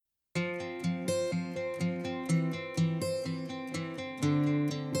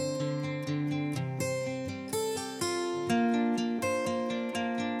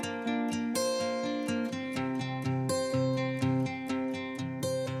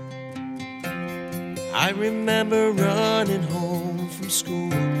I remember running home from school,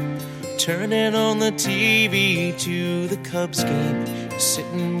 turning on the TV to the Cubs game,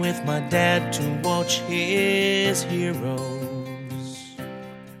 sitting with my dad to watch his heroes.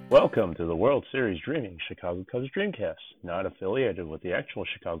 Welcome to the World Series Dreaming Chicago Cubs Dreamcast, not affiliated with the actual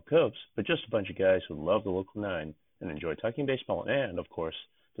Chicago Cubs, but just a bunch of guys who love the local nine and enjoy talking baseball and, of course,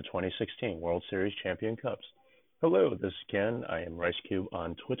 the 2016 World Series champion Cubs. Hello, this is Ken. I am Rice Cube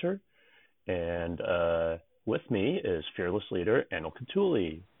on Twitter, and with me is fearless leader Anil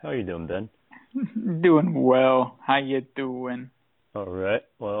Katuli. How are you doing, Ben? Doing well. How you doing? All right.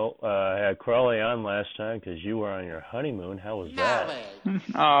 Well, I had Crawley on last time because you were on your honeymoon. How was that?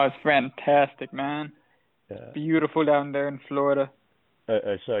 Oh, it's fantastic, man. Yeah. Beautiful down there in Florida.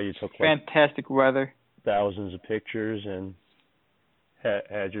 I saw you took fantastic weather. Thousands of pictures and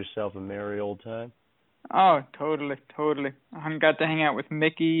had yourself a merry old time. Oh, totally. I got to hang out with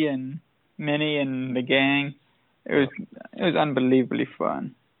Mickey and Minnie and the gang. It was unbelievably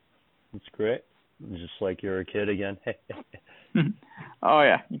fun. That's great. Just like you're a kid again. Oh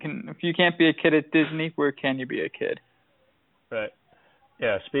yeah, if you can't be a kid at Disney, where can you be a kid? Right.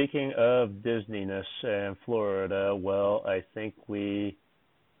 Yeah, speaking of Disneyness and Florida, well, I think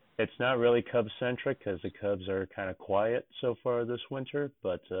it's not really Cubs-centric because the Cubs are kind of quiet so far this winter,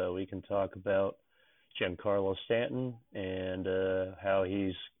 but we can talk about Giancarlo Stanton and how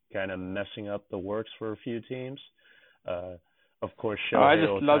he's kind of messing up the works for a few teams. Of course, Shohei I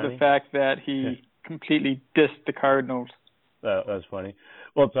just love the fact that he completely dissed the Cardinals. That was funny.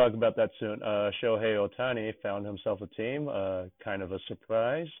 We'll talk about that soon. Shohei Ohtani found himself a team, kind of a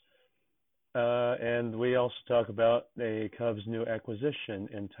surprise. And we also talk about the Cubs' new acquisition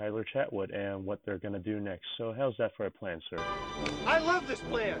in Tyler Chatwood and what they're going to do next. So how's that for a plan, sir? I love this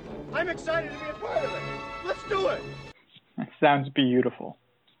plan. I'm excited to be a part of it. Let's do it. That sounds beautiful.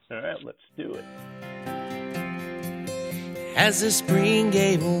 All right, let's do it. As the spring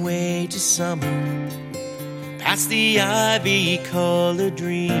gave way to summer, past the ivy-colored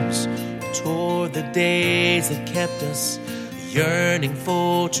dreams, toward the days that kept us yearning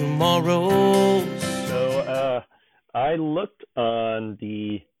for tomorrow. So I looked on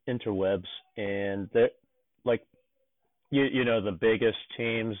the interwebs, and you know, the biggest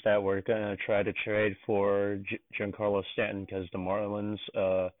teams that were going to try to trade for Giancarlo Stanton, because the Marlins,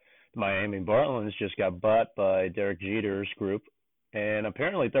 Miami Marlins just got bought by Derek Jeter's group, and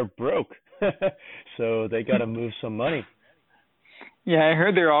apparently they're broke. So they got to move some money. Yeah, I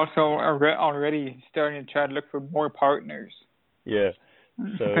heard they're also already starting to try to look for more partners. Yeah.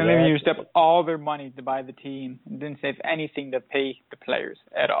 So they used up all their money to buy the team and didn't save anything to pay the players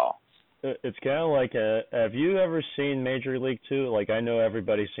at all. It's kind of like have you ever seen Major League 2? Like, I know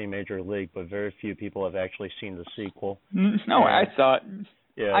everybody's seen Major League, but very few people have actually seen the sequel. No, I saw it.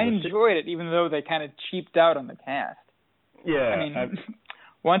 Yeah, I enjoyed it, even though they kind of cheaped out on the cast. Yeah. I mean,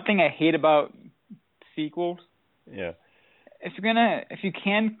 one thing I hate about sequels, yeah, if you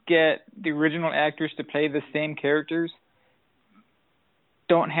can't get the original actors to play the same characters,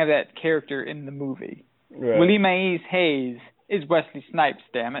 don't have that character in the movie. Right. Willie Mays Hayes is Wesley Snipes,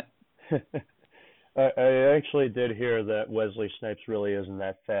 damn it. I actually did hear that Wesley Snipes really isn't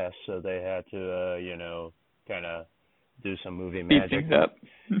that fast, so they had to, kind of do some movie magic. Beat things up.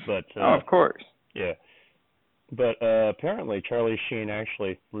 But of course. Yeah. But apparently Charlie Sheen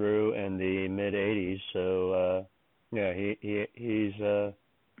actually threw in the mid '80s, so yeah, he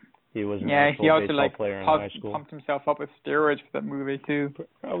was an actual baseball player in high school. Pumped himself up with steroids for that movie too.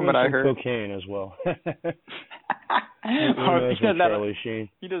 Probably what I heard. Cocaine as well. Charlie Sheen.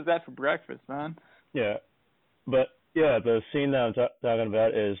 He does that for breakfast, man. Yeah, but yeah, the scene that I'm talking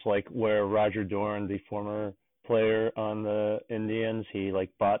about is like where Roger Dorn, the former player on the Indians, he like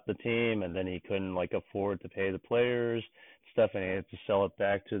bought the team and then he couldn't like afford to pay the players stuff, and he had to sell it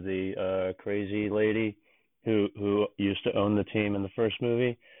back to the crazy lady who used to own the team in the first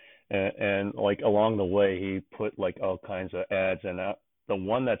movie, and like along the way he put like all kinds of ads, and the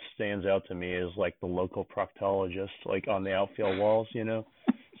one that stands out to me is like the local proctologist, like on the outfield walls,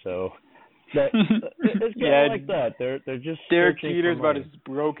 so that it's kind of like that. They're just Derek Jeter's about as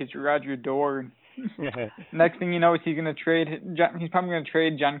broke as Roger Dorn. Next thing you know, he's probably going to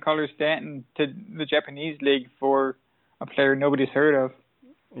trade Giancarlo Stanton to the Japanese league for a player nobody's heard of.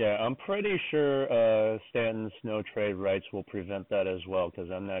 Yeah, I'm pretty sure Stanton's no trade rights will prevent that as well, because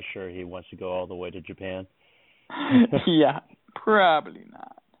I'm not sure he wants to go all the way to Japan. Yeah, probably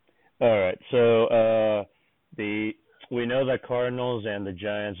not. All right, so we know that Cardinals and the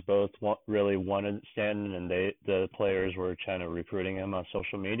Giants both really wanted Stanton, and the players were kind of recruiting him on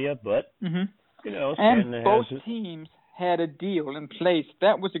social media, but Stanton and both teams had a deal in place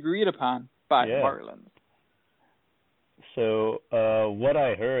that was agreed upon by the Yeah. Marlins. So what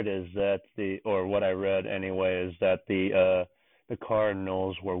I heard is that what I read anyway, is that the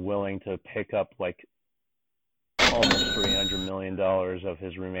Cardinals were willing to pick up like almost $300 million of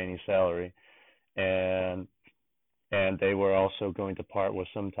his remaining salary, and they were also going to part with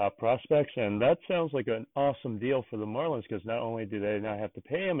some top prospects, and that sounds like an awesome deal for the Marlins, because not only do they not have to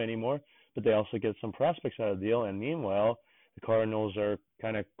pay him anymore, but they also get some prospects out of the deal. And meanwhile, the Cardinals are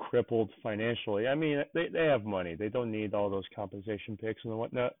kind of crippled financially. I mean, they have money. They don't need all those compensation picks and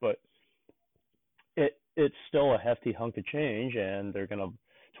whatnot, but it's still a hefty hunk of change, and they're going to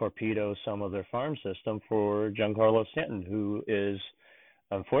torpedo some of their farm system for Giancarlo Stanton, who is,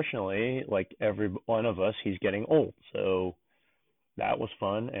 unfortunately, like every one of us, he's getting old. So that was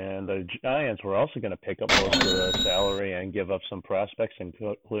fun. And the Giants were also going to pick up most of the salary and give up some prospects,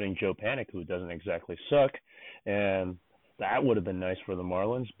 including Joe Panic, who doesn't exactly suck. And that would have been nice for the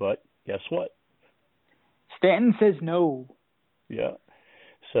Marlins. But guess what? Stanton says no. Yeah.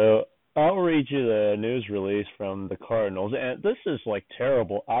 So I'll read you the news release from the Cardinals, and this is like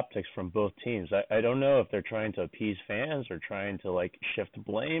terrible optics from both teams. I don't know if they're trying to appease fans or trying to like shift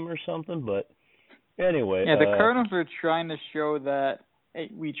blame or something, but anyway. Yeah, the Cardinals are trying to show that, hey,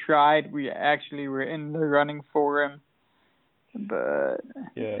 we tried, we actually were in the running for him, but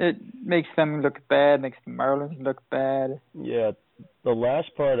it makes them look bad, makes the Marlins look bad. Yeah, the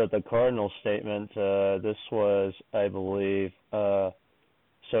last part of the Cardinals statement, this was, I believe,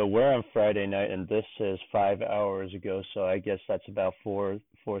 so we're on Friday night, and this is 5 hours ago, so I guess that's about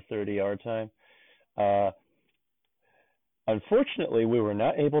 4:30 our time. Unfortunately, we were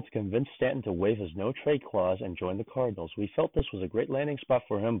not able to convince Stanton to waive his no-trade clause and join the Cardinals. We felt this was a great landing spot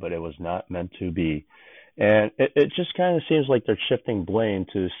for him, but it was not meant to be. And it just kind of seems like they're shifting blame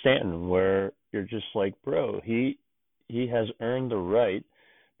to Stanton, where you're just like, bro, he has earned the right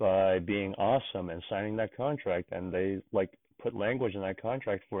by being awesome and signing that contract, and they like put language in that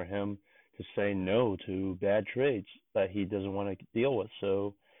contract for him to say no to bad trades that he doesn't want to deal with.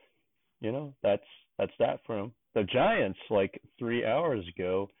 So, that's that for him. The Giants, like 3 hours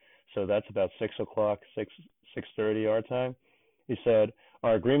ago, so that's about 6:00, 6:30 our time. He said,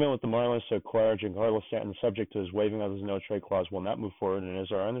 our agreement with the Marlins to acquire Giancarlo Stanton, subject to his waiving of his no-trade clause, will not move forward, and it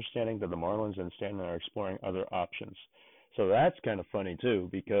is our understanding that the Marlins and Stanton are exploring other options. So that's kind of funny too,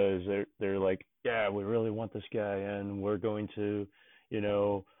 because they're like, yeah, we really want this guy, and we're going to,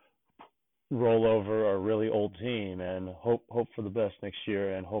 roll over a really old team and hope for the best next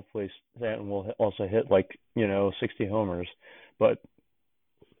year, and hopefully Stanton will also hit 60 homers. But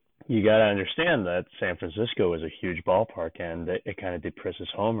you got to understand that San Francisco is a huge ballpark, and it kind of depresses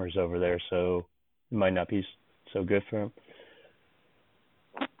homers over there, so it might not be so good for him.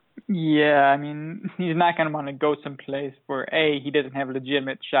 Yeah, I mean, he's not going to want to go someplace where, A, he doesn't have a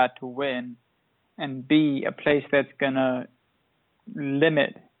legitimate shot to win, and B, a place that's going to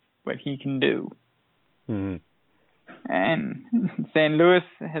limit what he can do. Mm-hmm. And St. Louis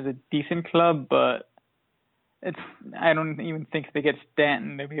has a decent club, but I don't even think if they get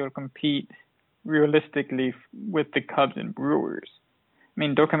Stanton, they'll be able to compete realistically with the Cubs and Brewers. I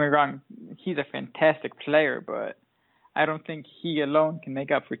mean, don't get me wrong, he's a fantastic player, but I don't think he alone can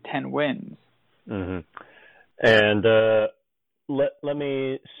make up for 10 wins. Mm-hmm. And let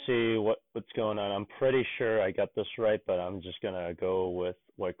me see what's going on. I'm pretty sure I got this right, but I'm just going to go with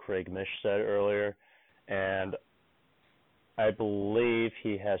what Craig Mish said earlier. And I believe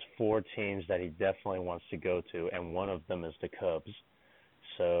he has 4 teams that he definitely wants to go to, and one of them is the Cubs.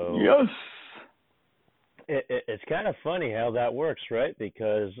 So yes, it's kind of funny how that works, right?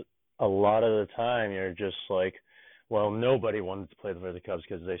 Because a lot of the time you're just like, well, nobody wanted to play for the Cubs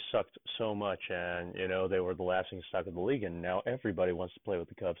because they sucked so much, and they were the laughing stock of the league, and now everybody wants to play with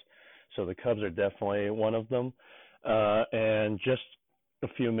the Cubs. So the Cubs are definitely one of them. And just a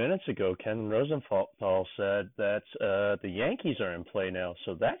few minutes ago, Ken Rosenthal said that the Yankees are in play now,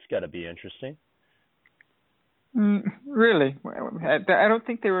 so that's got to be interesting. Really? I don't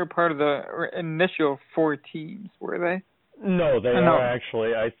think they were part of the initial 4 teams, were they? No, they are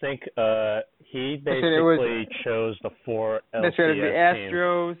actually. I think he basically chose the 4 LCS that's right, the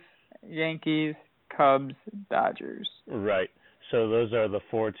Astros, teams. Yankees, Cubs, Dodgers. Right. So those are the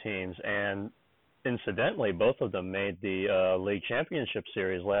 4 teams, and incidentally, both of them made the League Championship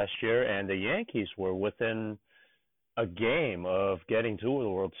Series last year, and the Yankees were within a game of getting to the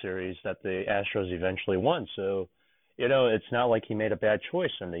World Series that the Astros eventually won. So, it's not like he made a bad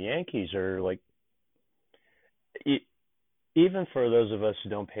choice, and the Yankees are like, even for those of us who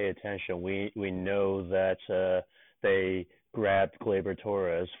don't pay attention, we know that they grabbed Gleyber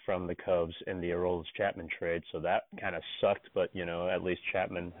Torres from the Cubs in the Aroldis Chapman trade, so that kind of sucked. But at least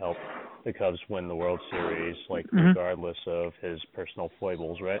Chapman helped the Cubs win the World Series, regardless of his personal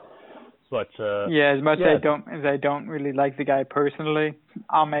foibles, right? But as much as I don't really like the guy personally,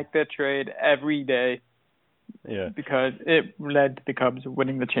 I'll make that trade every day. Yeah, because it led to the Cubs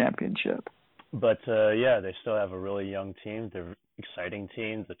winning the championship. But they still have a really young team. They're an exciting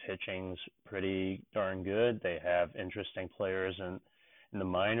team. The pitching's pretty darn good. They have interesting players in the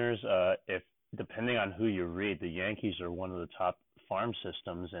minors. If depending on who you read, the Yankees are one of the top farm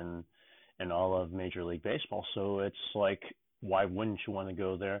systems in all of Major League Baseball. So it's like, why wouldn't you want to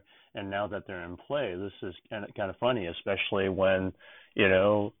go there? And now that they're in play, this is kind of funny, especially when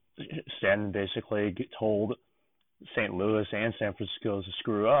Stanton basically told St. Louis and San Francisco to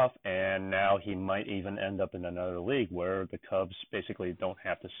screw off, and now he might even end up in another league where the Cubs basically don't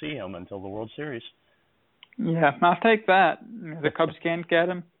have to see him until the World Series. Yeah, I'll take that. If the Cubs can't get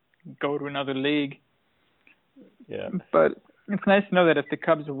him, go to another league. Yeah. But it's nice to know that if the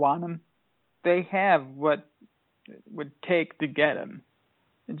Cubs want him, they have what it would take to get him.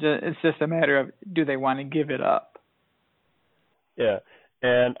 It's just a matter of, do they want to give it up? Yeah.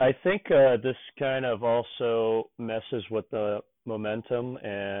 And I think this kind of also messes with the momentum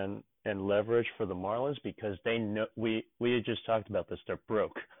and leverage for the Marlins, because they know we had just talked about this. They're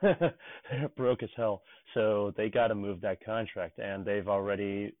broke. They're broke as hell. So they got to move that contract, and they've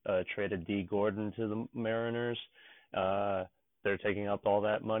already traded D. Gordon to the Mariners. They're taking up all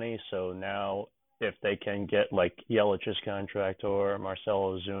that money. So now, if they can get like Yelich's contract or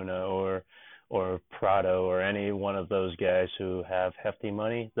Marcelo Ozuna or Prado or any one of those guys who have hefty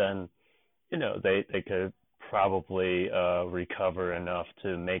money, then they could probably recover enough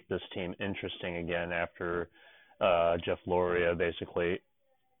to make this team interesting again after Jeff Loria basically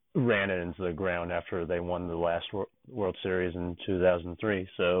ran it into the ground after they won the last World Series in 2003.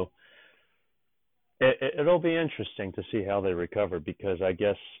 So it'll be interesting to see how they recover, because I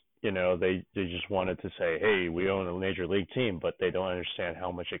guess they just wanted to say, hey, we own a major league team, but they don't understand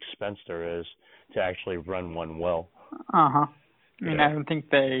how much expense there is to actually run one well. I mean, I don't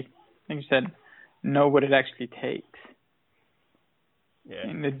think they, like you said, know what it actually takes. Yeah.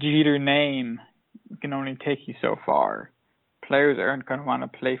 And the Jeter name can only take you so far. Players aren't going to want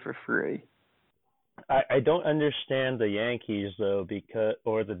to play for free. I don't understand the Yankees though,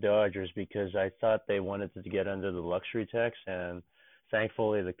 or the Dodgers, because I thought they wanted to get under the luxury tax, and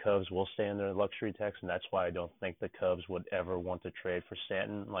thankfully the Cubs will stay under the luxury tax, and that's why I don't think the Cubs would ever want to trade for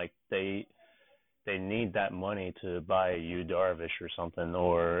Stanton. Like they need that money to buy Yu Darvish or something,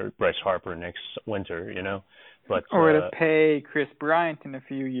 or Bryce Harper next winter, But or to pay Chris Bryant in a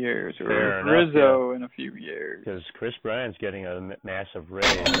few years, or Rizzo in a few years. Because Chris Bryant's getting a massive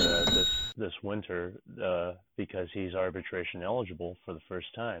raise this winter because he's arbitration eligible for the first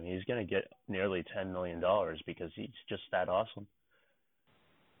time. He's going to get nearly $10 million because he's just that awesome.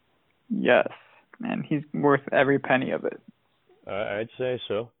 Yes, and he's worth every penny of it. I'd say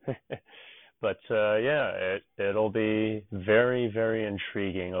so. But it'll be very, very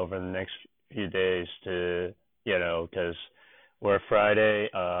intriguing over the next few days to, because we're Friday.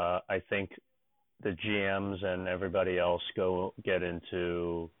 I think the GMs and everybody else get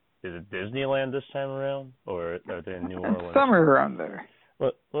into, is it Disneyland this time around, or are they in New Orleans? Somewhere around there.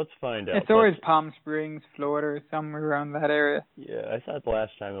 Let's find out. It's always Palm Springs, Florida, somewhere around that area. Yeah, I thought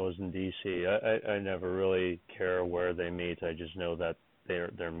last time it was in D.C. I never really care where they meet. I just know that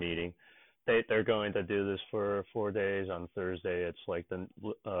they're meeting. They're going to do this for 4 days. On Thursday, it's like the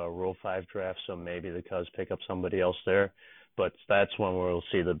Rule 5 draft, so maybe the Cubs pick up somebody else there. But that's when we'll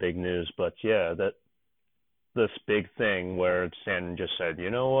see the big news. But yeah, this big thing where Stanton just said,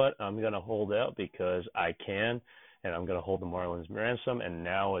 you know what, I'm going to hold out because I can, and I'm going to hold the Marlins ransom. And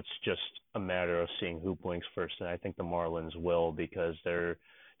now it's just a matter of seeing who blinks first. And I think the Marlins will, because they're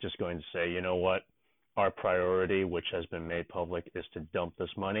just going to say, you know what, our priority, which has been made public, is to dump this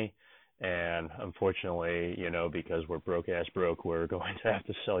money. And unfortunately, because we're broke, we're going to have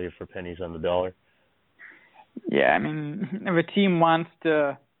to sell you for pennies on the dollar. Yeah, I mean, if a team wants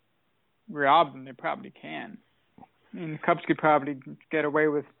to rob them, they probably can. I mean, the Cubs could probably get away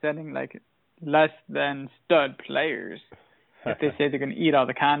with sending like less than stud players if they say they're going to eat all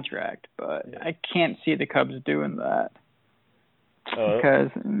the contract. But yeah. I can't see the Cubs doing that because,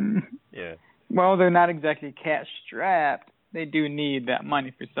 well, they're not exactly cash strapped. They do need that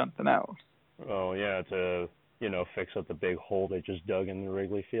money for something else. Oh, yeah, to, fix up the big hole they just dug in the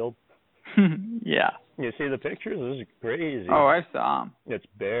Wrigley Field. Yeah. You see the pictures? This is crazy. Oh, I saw them. It's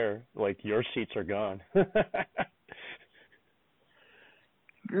bare. Like, your seats are gone.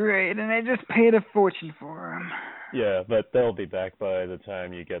 Great, and they just paid a fortune for them. Yeah, but they'll be back by the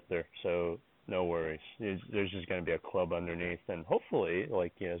time you get there, so no worries. There's just going to be a club underneath, and hopefully,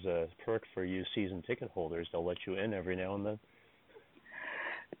 like as a perk for you season ticket holders, they'll let you in every now and then.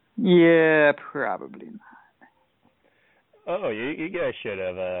 Yeah, probably not. Oh, you guys should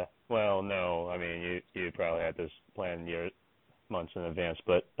have. Well, no, I mean you probably had this planned months in advance,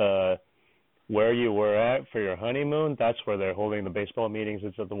 but where you were at for your honeymoon, that's where they're holding the baseball meetings.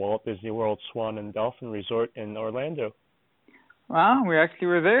 It's at the Walt Disney World Swan and Dolphin Resort in Orlando. Well, we actually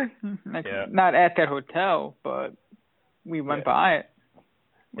were there. Yeah. Not at that hotel, but we went by it.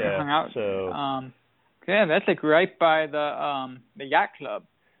 We hung out. So yeah, that's like right by the yacht club.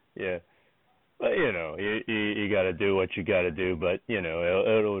 Yeah. But you got to do what you got to do. But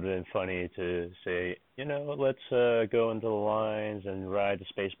it would have been funny to say, let's go into the lines and ride the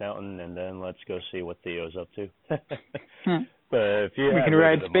Space Mountain, and then let's go see what Theo's up to. But if you we can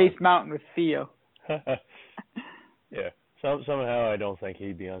ride Space Mountain with Theo. Yeah. Somehow I don't think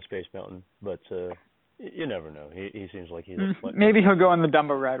he'd be on Space Mountain, but you never know. He seems like he's maybe he'll go on the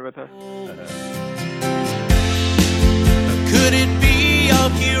Dumbo ride with us. Could it be a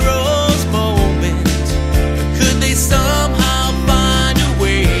hero's moment? Could they somehow find a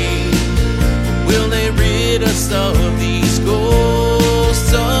way? Will they rid us of these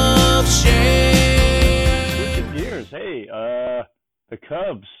ghosts of shame? Switching gears, hey, the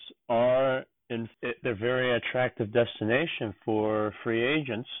Cubs are they're a very attractive destination for free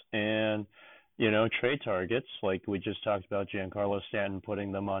agents and trade targets. Like we just talked about Giancarlo Stanton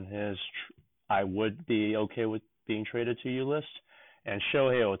putting them on his I would be okay with being traded to you list, and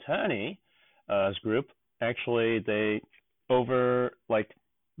Shohei Ohtani's group, actually they over like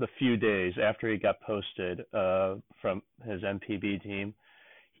the few days after he got posted from his MPB team,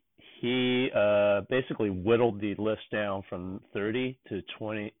 he basically whittled the list down from 30 to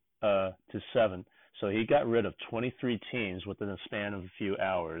 20 to 7. So he got rid of 23 teams within a span of a few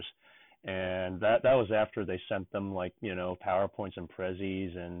hours. And that was after they sent them like, PowerPoints and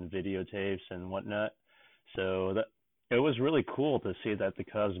prezzies and videotapes and whatnot. So it was really cool to see that the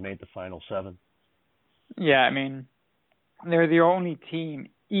Cubs made the final 7. Yeah, I mean, they're the only team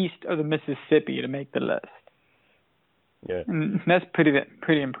east of the Mississippi to make the list. Yeah. And that's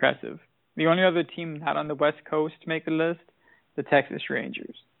pretty impressive. The only other team not on the West Coast to make the list, the Texas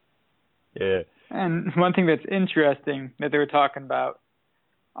Rangers. Yeah. And one thing that's interesting that they were talking about,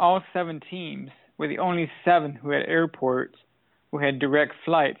 all 7 teams were the only 7 who had airports who had direct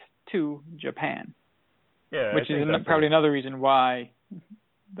flights to Japan. Yeah, which is probably another reason why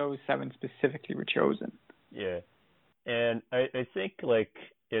those 7 specifically were chosen. Yeah. And I think, like,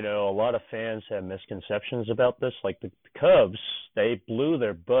 a lot of fans have misconceptions about this. Like, the Cubs, they blew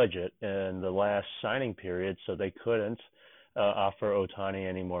their budget in the last signing period, so they couldn't offer Ohtani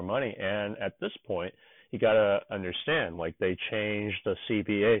any more money. And at this point, you got to understand, like, they changed the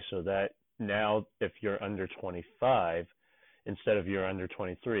CBA so that now if you're under 25 instead of you're under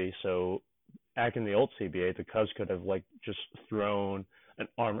 23, so back in the old CBA, the Cubs could have, like, just thrown an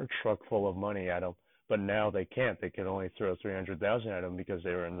armored truck full of money at them. But now they can't. They can only throw $300,000 at them because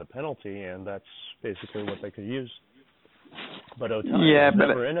they were in the penalty, and that's basically what they could use. But Ohtani was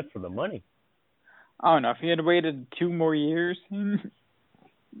never in it for the money. I don't know. If he had waited 2 more years,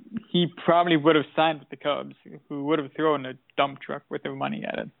 he probably would have signed with the Cubs, who would have thrown a dump truck with their money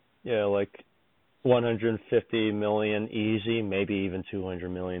at it. Yeah, like $150 million easy, maybe even $200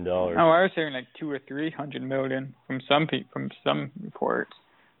 million. Oh, I was hearing like $200 or $300 million from some reports.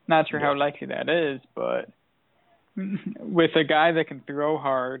 Not sure how likely that is, but with a guy that can throw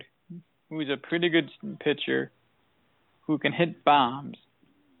hard, who's a pretty good pitcher, who can hit bombs,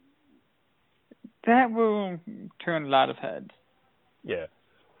 that will turn a lot of heads. Yeah.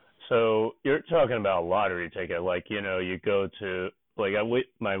 So you're talking about a lottery ticket, like, you go to, like,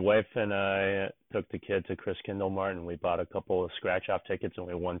 my wife and I took the kid to Chris Kindle Martin. We bought a couple of scratch-off tickets and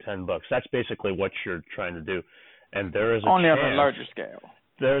we won $10. That's basically what you're trying to do. And there is only on a larger scale.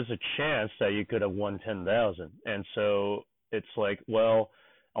 There's a chance that you could have won 10,000. And so it's like, well,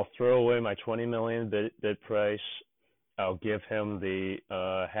 I'll throw away my 20 million bid price. I'll give him the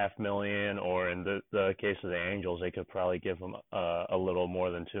 $500,000, or in the case of the Angels, they could probably give him a little more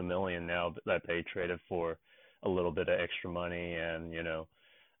than $2 million now that they traded for a little bit of extra money, and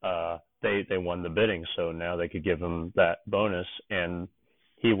they won the bidding, so now they could give him that bonus, and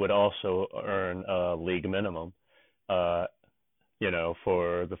he would also earn a league minimum,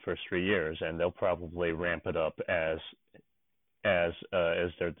 for the first 3 years, and they'll probably ramp it up as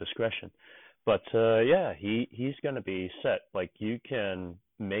their discretion. But yeah, he's going to be set. Like, you can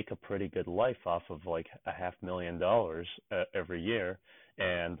make a pretty good life off of like $500,000 every year,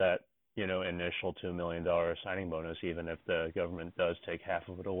 and that initial $2 million signing bonus, even if the government does take half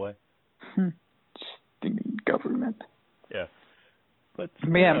of it away. Stupid government. Yeah. But,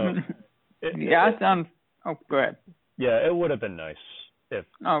 yeah, go ahead. Yeah, it would have been nice if.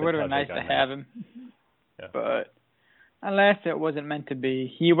 Oh, it would have been nice to have him. Yeah. But alas, it wasn't meant to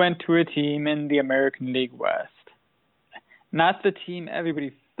be. He went to a team in the American League West. Not the team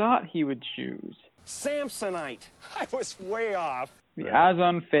everybody thought he would choose. Samsonite. I was way off. The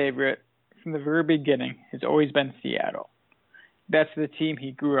odds-on favorite from the very beginning has always been Seattle. That's the team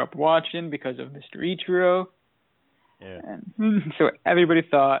he grew up watching because of Mr. Ichiro. Yeah. And so everybody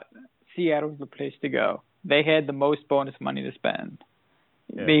thought Seattle was the place to go. They had the most bonus money to spend.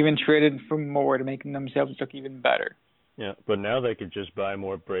 Yeah. They even traded for more to make themselves look even better. Yeah, but now they could just buy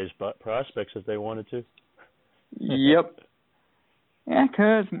more Braves prospects if they wanted to. Yep. Yeah,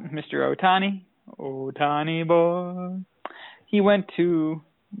 because Mr. Ohtani boy, he went to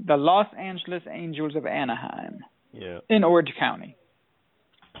the Los Angeles Angels of Anaheim in Orange County.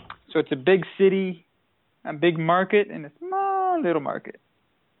 So it's a big city, a big market, and a small little market.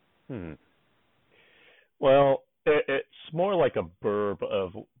 Well, it's more like a burb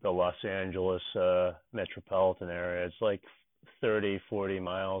of the Los Angeles metropolitan area. It's like 30, 40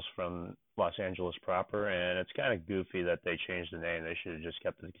 miles from Los Angeles proper, and it's kind of goofy that they changed the name. They should have just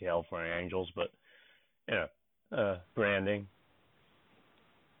kept it the California Angels, but, branding.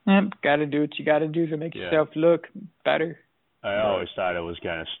 Yep, got to do what you got to do to make yourself look better. I always thought it was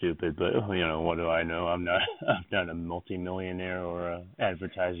kind of stupid, but, what do I know? I'm not a multimillionaire or a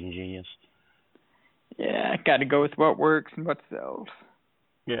advertising genius. Yeah, got to go with what works and what sells.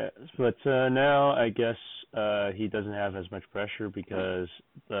 Yeah, but now I guess he doesn't have as much pressure because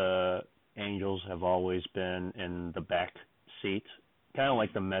the Angels have always been in the back seat, kind of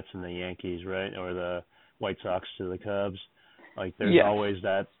like the Mets and the Yankees, right? Or the White Sox to the Cubs. Like there's always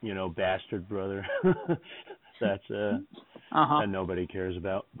that, bastard brother that's that nobody cares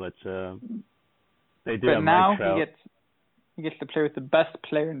about. But they do have now Mike Trout. he gets to play with the best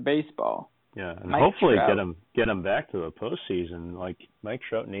player in baseball. Yeah, and hopefully get him back to the postseason. Like Mike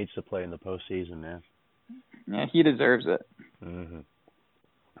Trout needs to play in the postseason, man. Yeah, he deserves it. Mm-hmm.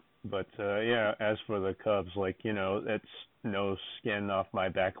 But as for the Cubs, it's no skin off my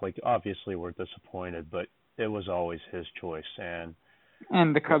back. Like obviously we're disappointed, but it was always his choice, and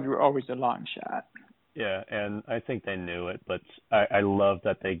the Cubs were always a long shot. Yeah, and I think they knew it, but I love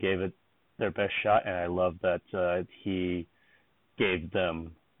that they gave it their best shot, and I love that he gave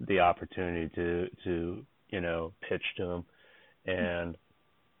them the opportunity to pitch to them. And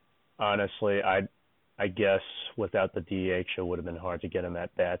honestly, I guess without the DH it would have been hard to get him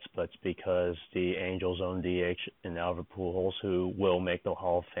at bats, but it's because the Angels own DH in Albert Pujols, who will make the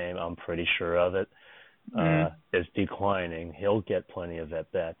Hall of Fame, I'm pretty sure of it, is declining. He'll get plenty of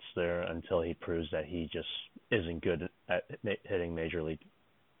at bats there until he proves that he just isn't good at hitting major league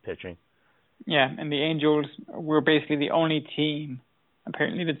pitching. Yeah, and the Angels were basically the only team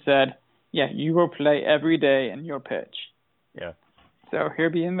apparently that said, yeah, you will play every day and you'll pitch. Yeah. So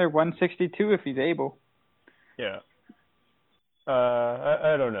he'll be in there 162 if he's able. Yeah.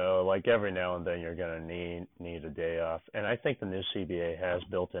 I don't know. Like every now and then you're gonna need a day off, and I think the new CBA has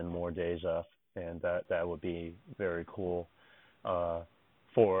built in more days off, and that would be very cool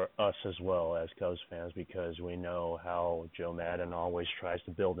for us as well as Cubs fans, because we know how Joe Madden always tries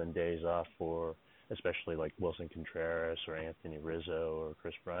to build in days off for, especially like Wilson Contreras or Anthony Rizzo or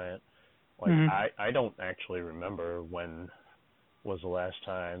Chris Bryant. Like I don't actually remember when was the last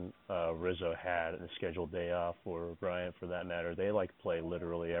time Rizzo had a scheduled day off, or Bryant for that matter. They play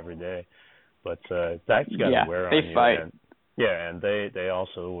literally every day, but that's got to wear on you. They fight. And they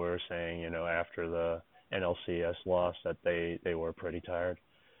also were saying, after the NLCS loss that they were pretty tired.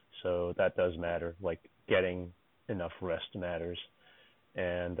 So that does matter. Like getting enough rest matters.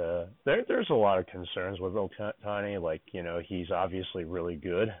 And there's a lot of concerns with Ohtani. Like, he's obviously really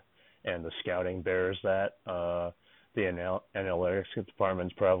good, and the scouting bears that. The analytics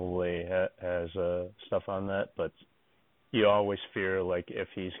department probably has stuff on that, but you always fear, like, if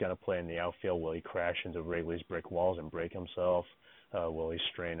he's going to play in the outfield, will he crash into Wrigley's brick walls and break himself? Will he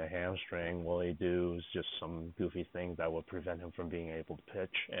strain a hamstring? Will he do just some goofy thing that will prevent him from being able to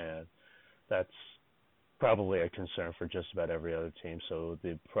pitch? And that's probably a concern for just about every other team. So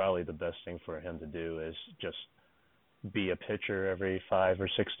probably the best thing for him to do is just be a pitcher every 5 or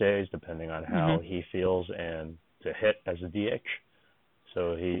 6 days, depending on how he feels, and to hit as a DH.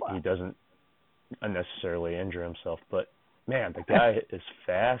 So he doesn't unnecessarily injure himself. But, man, the guy is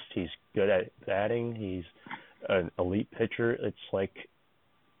fast. He's good at batting. He's an elite pitcher. It's like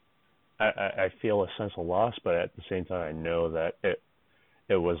I feel a sense of loss, but at the same time I know that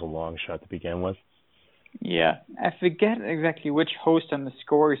it was a long shot to begin with. Yeah, I forget exactly which host on the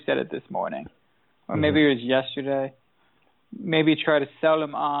score said it this morning, or maybe it was yesterday. Maybe try to sell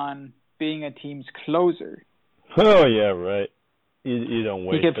him on being a team's closer. Oh yeah, right. You don't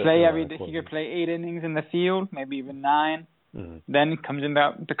wait. He could play he could play 8 innings in the field, maybe even 9. Then he comes in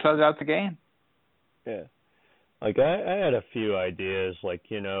to close out the game. Yeah. Like I had a few ideas, like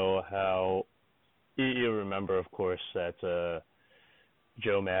how you remember, of course, that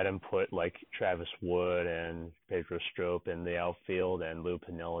Joe Madden put like Travis Wood and Pedro Strop in the outfield, and Lou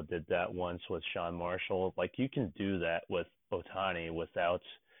Piniella did that once with Sean Marshall. Like you can do that with Ohtani without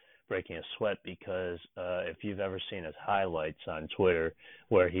breaking a sweat, because if you've ever seen his highlights on Twitter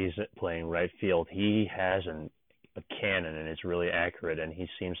where he's playing right field, he has a cannon and it's really accurate, and he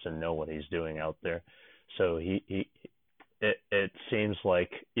seems to know what he's doing out there. So it seems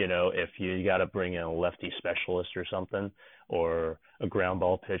like, if you got to bring in a lefty specialist or something, or a ground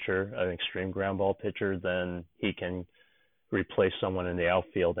ball pitcher, an extreme ground ball pitcher, then he can replace someone in the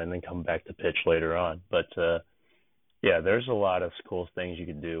outfield and then come back to pitch later on. But yeah, there's a lot of cool things you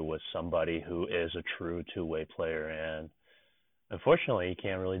can do with somebody who is a true two-way player, and unfortunately, you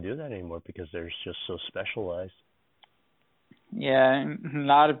can't really do that anymore because they're just so specialized. Yeah, and a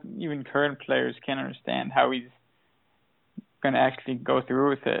lot of even current players can't understand how he's going to actually go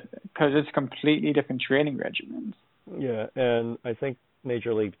through with it, because it's completely different training regimens. Yeah, and I think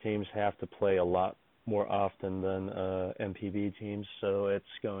major league teams have to play a lot more often than MPB teams, so it's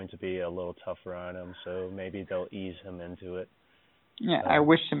going to be a little tougher on him. So maybe they'll ease him into it. Yeah, I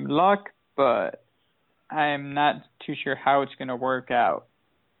wish him luck, but I'm not too sure how it's going to work out.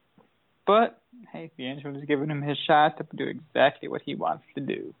 But hey, the Angel is giving him his shot to do exactly what he wants to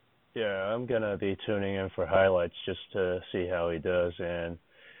do. Yeah, I'm gonna be tuning in for highlights just to see how he does, and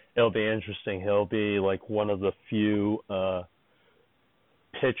it'll be interesting. He'll be like one of the few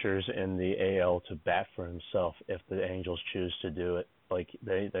pitchers in the AL to bat for himself if the Angels choose to do it. Like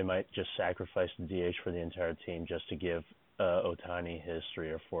they might just sacrifice the DH for the entire team just to give Ohtani his 3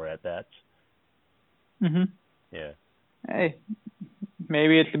 or 4 at bats. Yeah. Hey,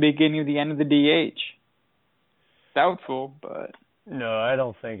 maybe it's the beginning of the end of the DH. Doubtful, but no, I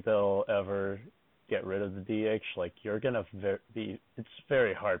don't think they'll ever get rid of the DH. Like you're gonna be, it's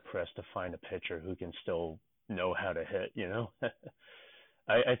very hard pressed to find a pitcher who can still know how to hit.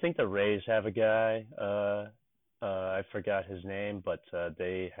 I think the Rays have a guy. I forgot his name, but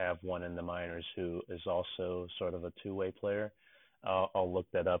they have one in the minors who is also sort of a two-way player. I'll look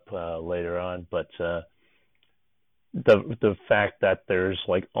that up later on. But the fact that there's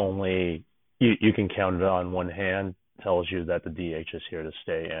like only you can count it on one hand tells you that the DH is here to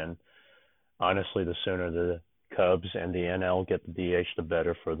stay. And honestly, the sooner the Cubs and the NL get the DH, the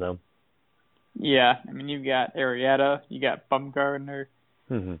better for them. Yeah, I mean, you got Arrieta, you got Bumgarner.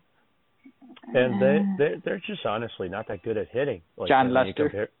 Mm-hmm. And they're just honestly not that good at hitting. Like John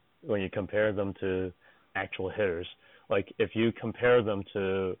Lester. When you compare them to actual hitters, like if you compare them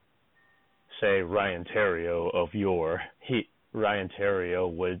to, say, Ryan Theriot of yore, Ryan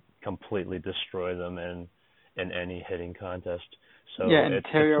Theriot would completely destroy them in any hitting contest. So yeah, and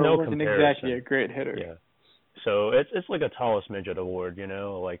Theriot no wasn't comparison. exactly a great hitter. Yeah. So it's like a tallest midget award,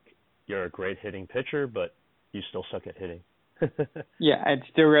 like you're a great hitting pitcher, but you still suck at hitting. Yeah, I'd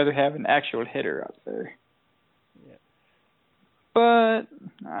still rather have an actual hitter out there. Yeah. But,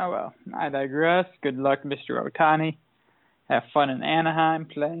 well, I digress. Good luck, Mr. Ohtani. Have fun in Anaheim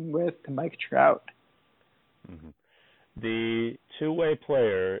playing with Mike Trout. Mm-hmm. The two-way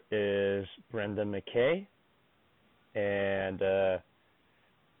player is Brendan McKay, and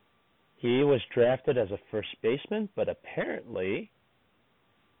he was drafted as a first baseman, but apparently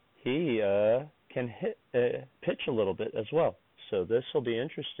he can pitch a little bit as well. So this will be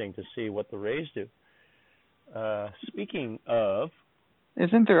interesting to see what the Rays do. Speaking of...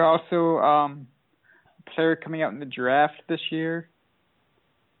 Isn't there also a player coming out in the draft this year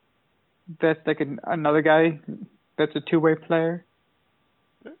that's like another guy that's a two-way player?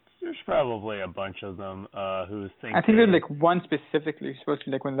 There's probably a bunch of them who think... I think there's like one specifically supposed to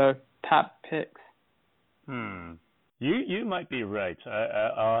be like one of the top picks. You might be right.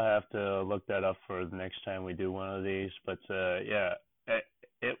 I'll have to look that up for the next time we do one of these. But yeah,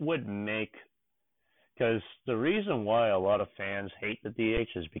 it would make, because the reason why a lot of fans hate the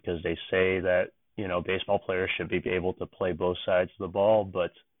DH is because they say that baseball players should be able to play both sides of the ball,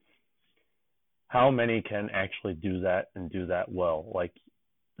 but how many can actually do that and do that well? Like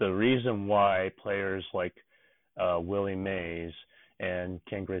the reason why players like Willie Mays and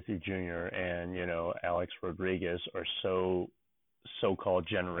Ken Griffey Jr. and Alex Rodriguez are so-called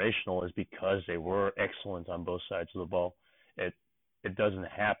generational is because they were excellent on both sides of the ball. it doesn't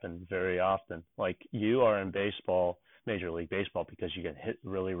happen very often. Like, you are in baseball, Major League Baseball, because you can hit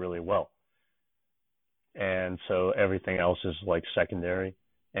really, really well. And so everything else is like secondary.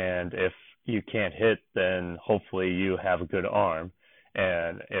 And if you can't hit, then hopefully you have a good arm.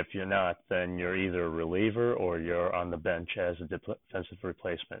 And if you're not, then you're either a reliever or you're on the bench as a defensive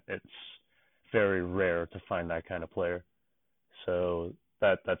replacement. It's very rare to find that kind of player. So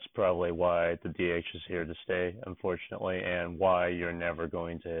that's probably why the DH is here to stay, unfortunately, and why you're never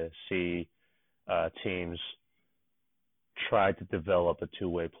going to see teams try to develop a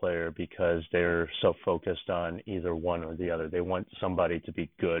two-way player, because they're so focused on either one or the other. They want somebody to be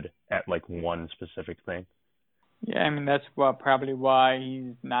good at like one specific thing. Yeah, I mean, that's probably why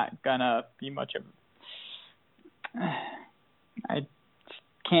he's not gonna be much of. I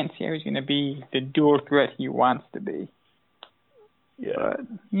can't see how he's gonna be the dual threat he wants to be. Yeah, but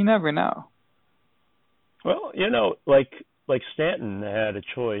you never know. Well, you know, like Stanton had a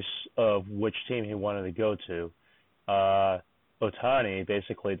choice of which team he wanted to go to. Ohtani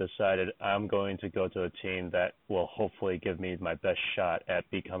basically decided, I'm going to go to a team that will hopefully give me my best shot at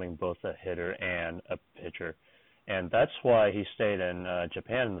becoming both a hitter and a pitcher. And that's why he stayed in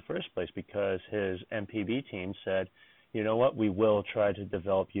Japan in the first place, because his MPB team said, you know what, we will try to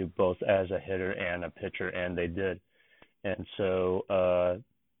develop you both as a hitter and a pitcher, and they did. And so,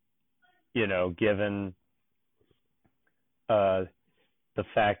 you know, given the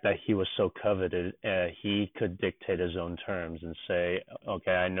fact that he was so coveted, he could dictate his own terms and say,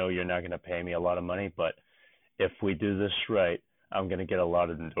 okay, I know you're not going to pay me a lot of money, but if we do this right, I'm going to get a lot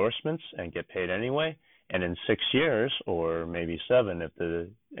of endorsements and get paid anyway. And in 6 years, or maybe 7, if the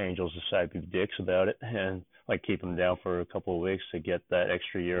Angels decide to be dicks about it and like keep him down for a couple of weeks to get that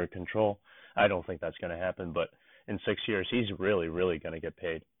extra year of control, I don't think that's going to happen. But in 6 years, he's really, really going to get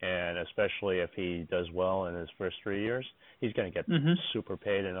paid. And especially if he does well in his first 3 years, he's going to get super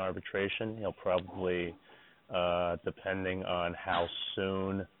paid in arbitration. He'll probably, depending on how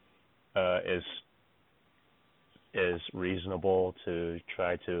soon is reasonable to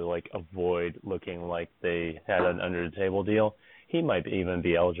try to like avoid looking like they had an under the table deal, he might even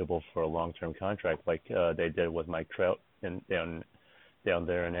be eligible for a long-term contract like they did with Mike Trout down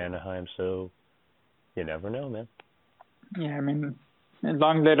there in Anaheim. So you never know, man. Yeah, I mean, as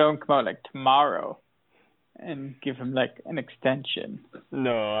long as they don't come out like tomorrow and give him like an extension.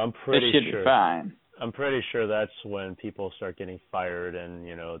 No, I'm pretty sure. It should be fine. I'm pretty sure that's when people start getting fired and,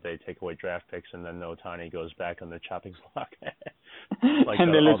 you know, they take away draft picks and then Ohtani goes back on the chopping block. Like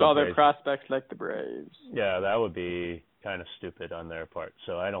and they lose all their prospects like the Braves. Yeah, that would be kind of stupid on their part.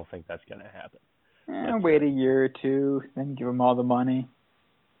 So I don't think that's going to happen. Wait a year or two, then give them all the money.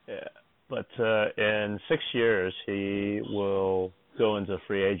 Yeah. But in 6 years, he will go into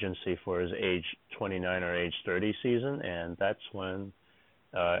free agency for his age 29 or age 30 season, and that's when,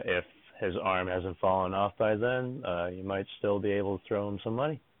 if his arm hasn't fallen off by then, you might still be able to throw him some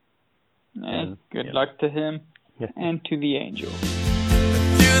money. And good luck to him and to the Angels.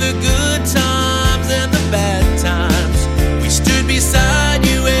 Through the good times and the bad times, we stood beside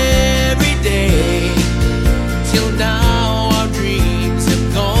you every day. Till now our dreams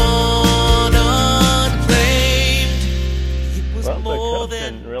have gone unclaimed. Well, the Cubs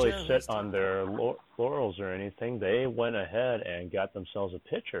didn't really sit on their laurels or anything. They went ahead and got themselves a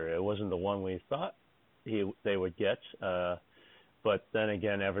pitcher. It wasn't the one we thought they would get. But then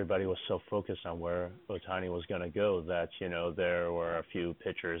again, everybody was so focused on where Ohtani was going to go that, you know, there were a few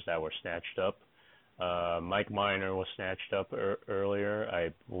pitchers that were snatched up. Mike Minor was snatched up earlier.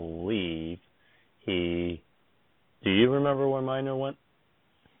 I believe do you remember where Minor went?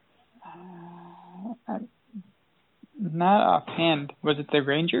 Not offhand. Was it the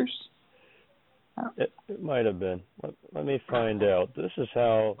Rangers? It might have been. Let me find out. This is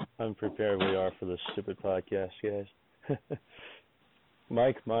how unprepared we are for this stupid podcast, guys.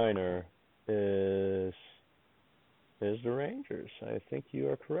 Mike Minor is the Rangers. I think you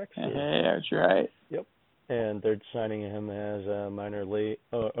are correct, sir. Hey, that's right. Yep. And they're signing him as a minor league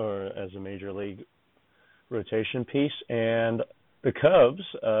or as a major league rotation piece. And the Cubs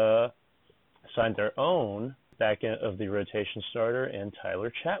signed their own back end of the rotation starter and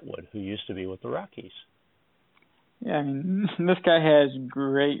Tyler Chatwood, who used to be with the Rockies. Yeah, I mean, this guy has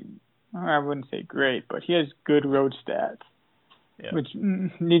great, I wouldn't say great, but he has good road stats, which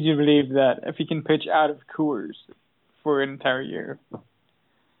leads you to believe that if he can pitch out of Coors for an entire year,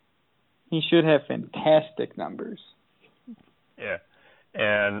 he should have fantastic numbers. Yeah.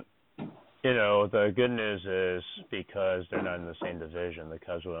 And, you know, the good news is because they're not in the same division, the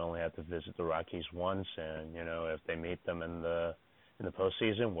Cubs would only have to visit the Rockies once, and, you know, if they meet them in the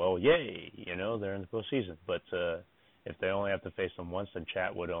postseason, well, yay, you know, they're in the postseason. But if they only have to face them once, then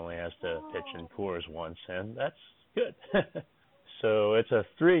Chatwood only has to pitch in Coors once, and that's good. So it's a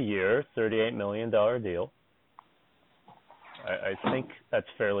 3-year, $38 million deal. I think that's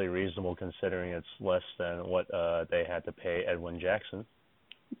fairly reasonable considering it's less than what they had to pay Edwin Jackson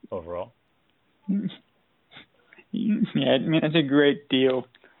overall. Yeah, I mean, that's a great deal.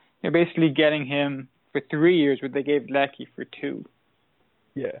 They're basically getting him for 3 years what they gave Lecky for 2.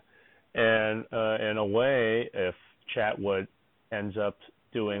 Yeah. And in a way, if Chatwood ends up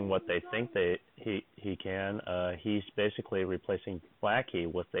doing what they think he can, he's basically replacing Lackey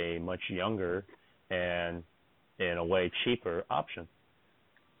with a much younger and, in a way, cheaper option.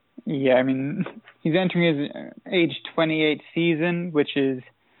 Yeah, I mean, he's entering his age 28 season, which is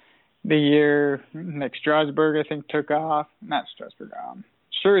the year like Strasburg, I think, took off. Not Strasburg,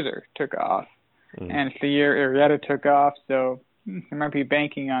 Scherzer took off. And it's the year Arrieta took off, so he might be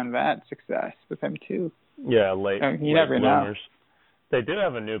banking on that success with him, too. Yeah, late never know. bloomers. They do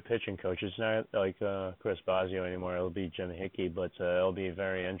have a new pitching coach. It's not like Chris Bosio anymore. It'll be Jim Hickey, but it'll be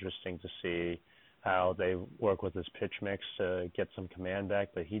very interesting to see how they work with his pitch mix to get some command back.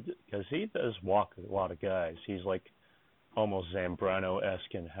 But because he does walk a lot of guys. He's like almost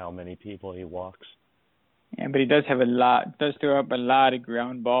Zambrano-esque in how many people he walks. Yeah, but he does throw up a lot of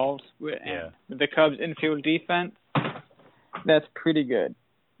ground balls. With the Cubs' infield defense, that's pretty good.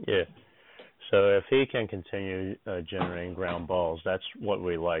 Yeah. So if he can continue generating ground balls, that's what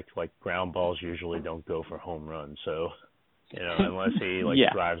we like. Like, ground balls usually don't go for home runs. So, unless he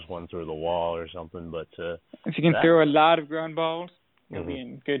drives one through the wall or something. But if you can throw a lot of ground balls, you'll be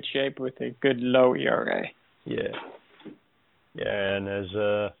in good shape with a good low ERA. Yeah. Yeah, and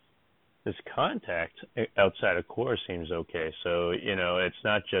his contact outside of Coors seems okay. So, it's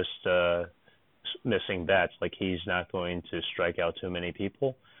not just missing bats. Like, he's not going to strike out too many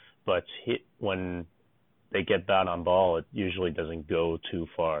people. But when they get bat on ball, it usually doesn't go too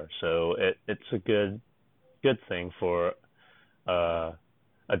far. So it's a good thing for a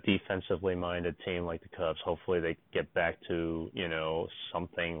defensively minded team like the Cubs. Hopefully they get back to,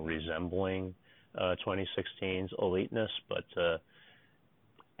 something resembling 2016's eliteness, but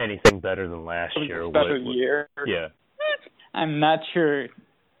anything better than last year. Year. Yeah. I'm not sure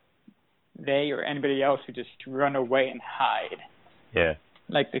they or anybody else would just run away and hide. Yeah.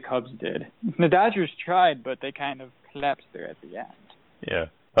 Like the Cubs did. The Dodgers tried, but they kind of collapsed there at the end. Yeah.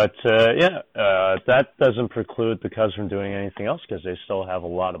 But, that doesn't preclude the Cubs from doing anything else because they still have a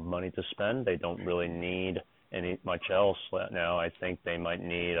lot of money to spend. They don't really need much else now. I think they might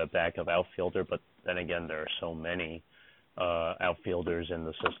need a backup outfielder, but then again, there are so many outfielders in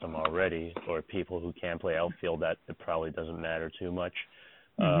the system already, or people who can play outfield, that it probably doesn't matter too much.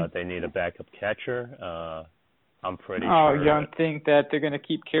 They need a backup catcher. I'm pretty sure. Oh, you don't think that they're going to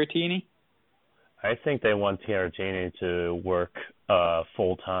keep Caratini? I think they want Caratini to work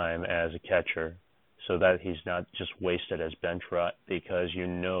full-time as a catcher so that he's not just wasted as bench rot, because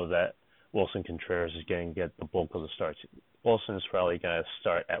that Wilson Contreras is going to get the bulk of the starts. Wilson's probably going to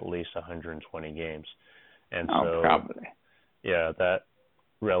start at least 120 games. And probably. Yeah, that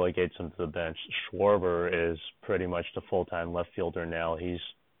relegates him to the bench. Schwarber is pretty much the full-time left fielder now. He's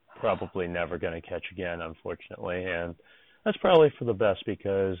probably never going to catch again, unfortunately, and that's probably for the best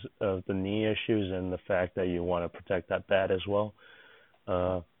because of the knee issues and the fact that you want to protect that bat as well.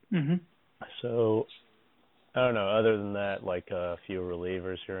 So, I don't know. Other than that, like a few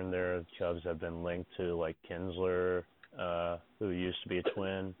relievers here and there, the Cubs have been linked to, like Kinsler, who used to be a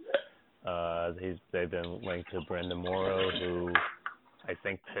Twin. They've been linked to Brendan Morrow, who I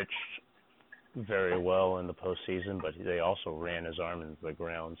think pitched very well in the postseason, but they also ran his arm into the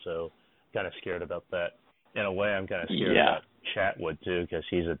ground, so kind of scared about that. In a way, I'm kind of scared about Chatwood, too, because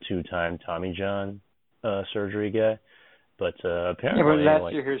he's a 2-time Tommy John surgery guy. But apparently... Yeah, but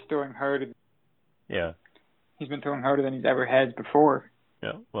last year he was throwing harder. Yeah. He's been throwing harder than he's ever had before.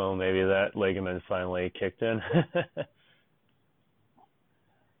 Yeah, well, maybe that ligament finally kicked in.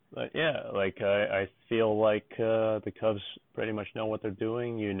 But yeah, I feel like the Cubs pretty much know what they're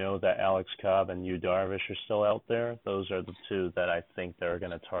doing. That Alex Cobb and Yu Darvish are still out there. Those are the two that I think they're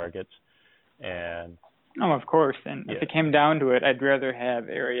going to target. And of course. And if it came down to it, I'd rather have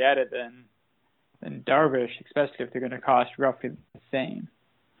Arrieta than Darvish, especially if they're going to cost roughly the same.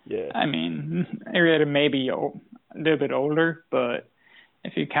 Yeah. I mean, Arrieta may be a little bit older, but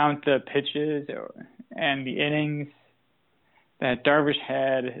if you count the pitches and the innings that Darvish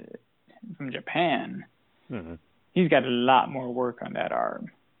had from Japan, he's got a lot more work on that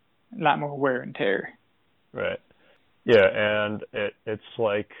arm, a lot more wear and tear. Right. Yeah, and it's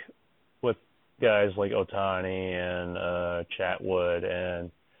like with guys like Ohtani and Chatwood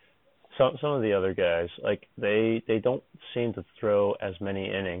and some of the other guys, like they don't seem to throw as many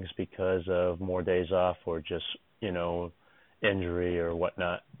innings because of more days off or just injury or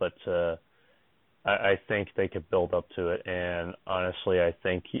whatnot. But I think they could build up to it. And honestly, I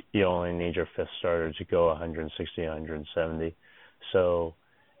think you only need your fifth starter to go 160, 170. So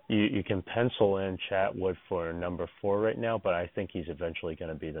you can pencil in Chatwood for number 4 right now, but I think he's eventually going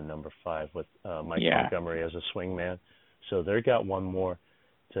to be the number 5 with Mike Montgomery as a swingman. So they've got one more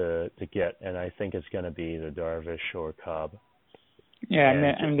to get, and I think it's going to be either Darvish or Cobb.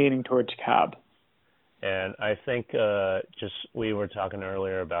 Yeah, I'm leaning towards Cobb. And I think we were talking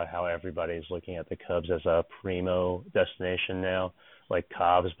earlier about how everybody's looking at the Cubs as a primo destination now. Like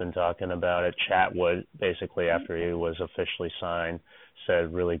Cobb's been talking about it. Chatwood, basically after he was officially signed,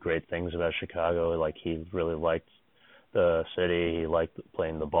 said really great things about Chicago. Like he really liked the city. He liked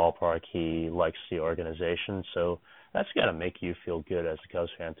playing the ballpark. He likes the organization. So that's got to make you feel good as a Cubs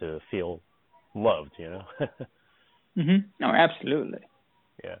fan to feel loved, No, absolutely.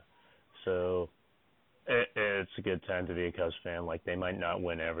 Yeah. So it's a good time to be a Cubs fan. Like they might not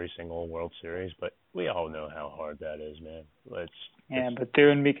win every single World Series, but we all know how hard that is, man. But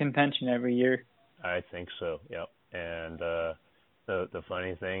they're in big contention every year. I think so. Yep. And the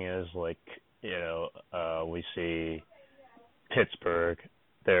funny thing is, we see Pittsburgh.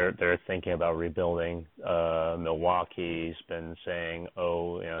 They're thinking about rebuilding. Milwaukee's been saying,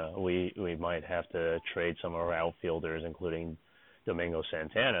 we might have to trade some of our outfielders, including Domingo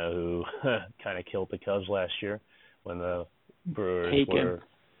Santana, who kind of killed the Cubs last year when the Brewers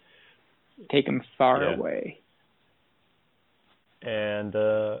take him far away. And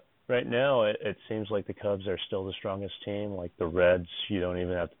right now, it seems like the Cubs are still the strongest team. Like the Reds, you don't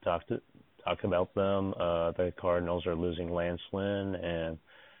even have to talk about them. The Cardinals are losing Lance Lynn, and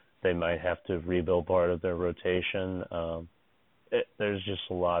they might have to rebuild part of their rotation. There's just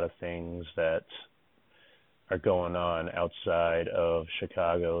a lot of things that are going on outside of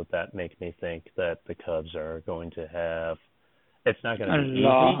Chicago that make me think that the Cubs are going to have. It's not going to be easy. A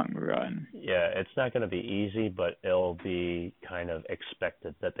long run. Yeah, it's not going to be easy, but it'll be kind of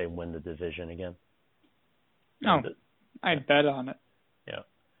expected that they win the division again. I'd bet on it. Yeah.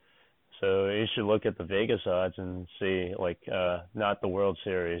 So you should look at the Vegas odds and see, not the World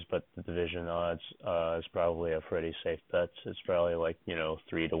Series, but the division odds is probably a pretty safe bet. It's probably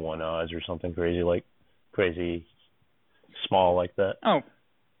 3-1 odds or something crazy small like that. Oh,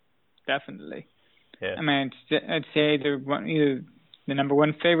 definitely. Yeah. I mean, I'd say they're either the number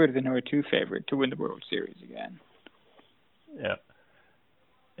 1 favorite or the number 2 favorite to win the World Series again. Yeah.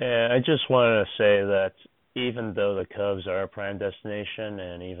 And I just wanted to say that even though the Cubs are a prime destination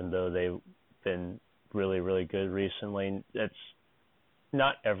and even though they've been really, really good recently, it's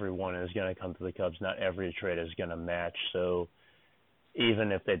not everyone is going to come to the Cubs. Not every trade is going to match. So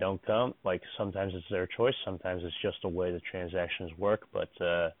even if they don't come, sometimes it's their choice. Sometimes it's just the way the transactions work. But,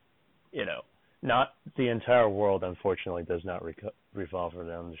 not the entire world, unfortunately, does not revolve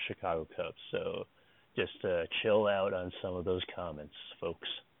around the Chicago Cubs. So just chill out on some of those comments, folks.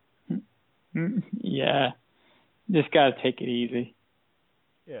 Yeah. Just got to take it easy.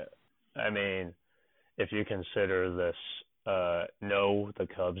 Yeah. I mean, if you consider this, no, the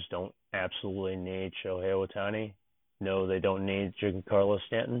Cubs don't absolutely need Shohei Ohtani. No, they don't need Giancarlo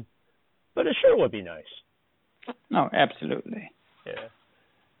Stanton. But it sure would be nice. No, absolutely. Yeah.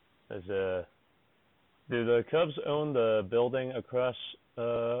 Do the Cubs own the building across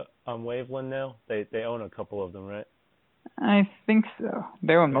on Waveland now? They own a couple of them, right? I think so.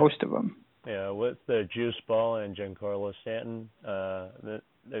 They own most of them. Yeah, with the Juice Ball and Giancarlo Stanton, they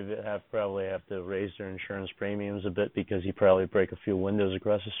probably have to raise their insurance premiums a bit because he probably break a few windows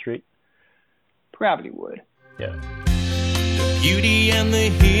across the street. Probably would. Yeah. The beauty and the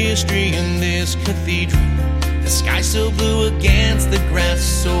history in this cathedral. The sky so blue against the grass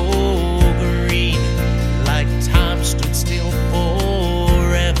so green. Like time stood still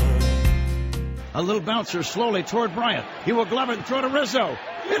forever. A little bouncer slowly toward Bryant. He will glove it and throw to Rizzo.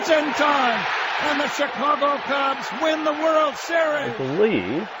 It's in time, and the Chicago Cubs win the World Series. I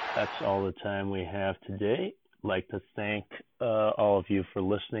believe that's all the time we have today. I'd like to thank all of you for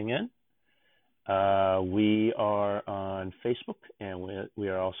listening in. We are on Facebook, and we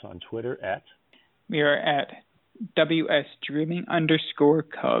are also on Twitter at... We are at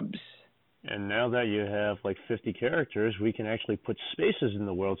WSDreaming_Cubs. And now that you have 50 characters, we can actually put spaces in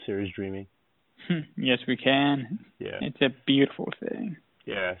the World Series Dreaming. Yes, we can. Yeah. It's a beautiful thing.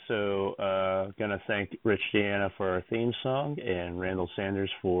 Yeah, so going to thank Rich Deanna for our theme song and Randall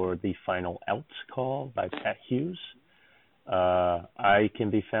Sanders for the final out call by Pat Hughes. I can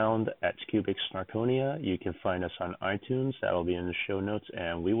be found at Cubic Snarkonia. You can find us on iTunes. That'll be in the show notes.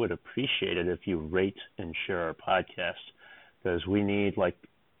 And we would appreciate it if you rate and share our podcast, because we need like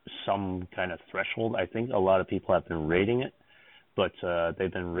some kind of threshold. I think a lot of people have been rating it, but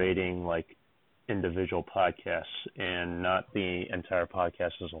they've been rating like individual podcasts and not the entire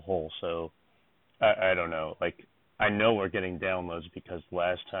podcast as a whole. So I don't know. Like, I know we're getting downloads because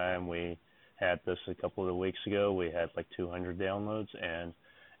last time we had this a couple of weeks ago, we had like 200 downloads, and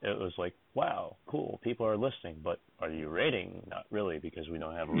it was like, wow, cool, people are listening, but are you rating? Not really, because we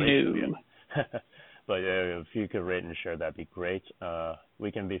don't have a rating yet. But if you could rate and share, that'd be great.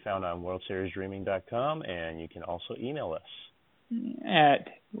 We can be found on worldseriesdreaming.com, and you can also email us at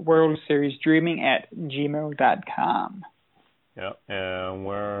worldseriesdreaming@gmail.com. Yeah, and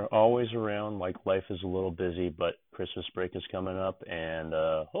we're always around. Like, life is a little busy, but Christmas break is coming up, and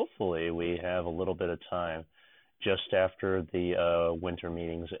hopefully we have a little bit of time just after the winter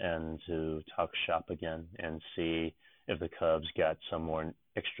meetings end to talk shop again and see if the Cubs got some more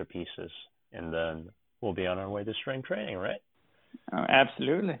extra pieces, and then we'll be on our way to spring training, right? Oh,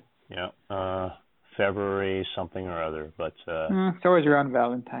 absolutely. Yeah, February something or other, but it's always around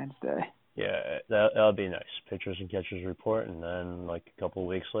Valentine's Day. Yeah, that'll be nice. Pitchers and catchers report, and then like a couple of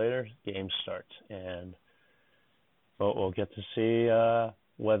weeks later, game starts, and we'll get to see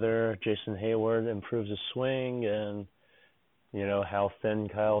whether Jason Hayward improves his swing, and how thin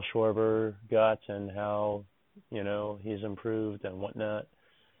Kyle Schwarber got, and how he's improved and whatnot.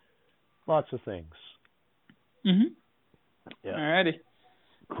 Lots of things. Mhm. Yeah. Alrighty.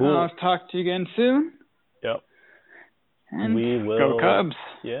 Cool. I'll talk to you again soon. Yep. And we will. Go Cubs.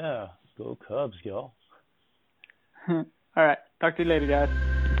 Yeah. Go Cubs, y'all. All right. Talk to you later, guys.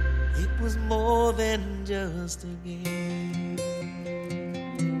 It was more than just a game.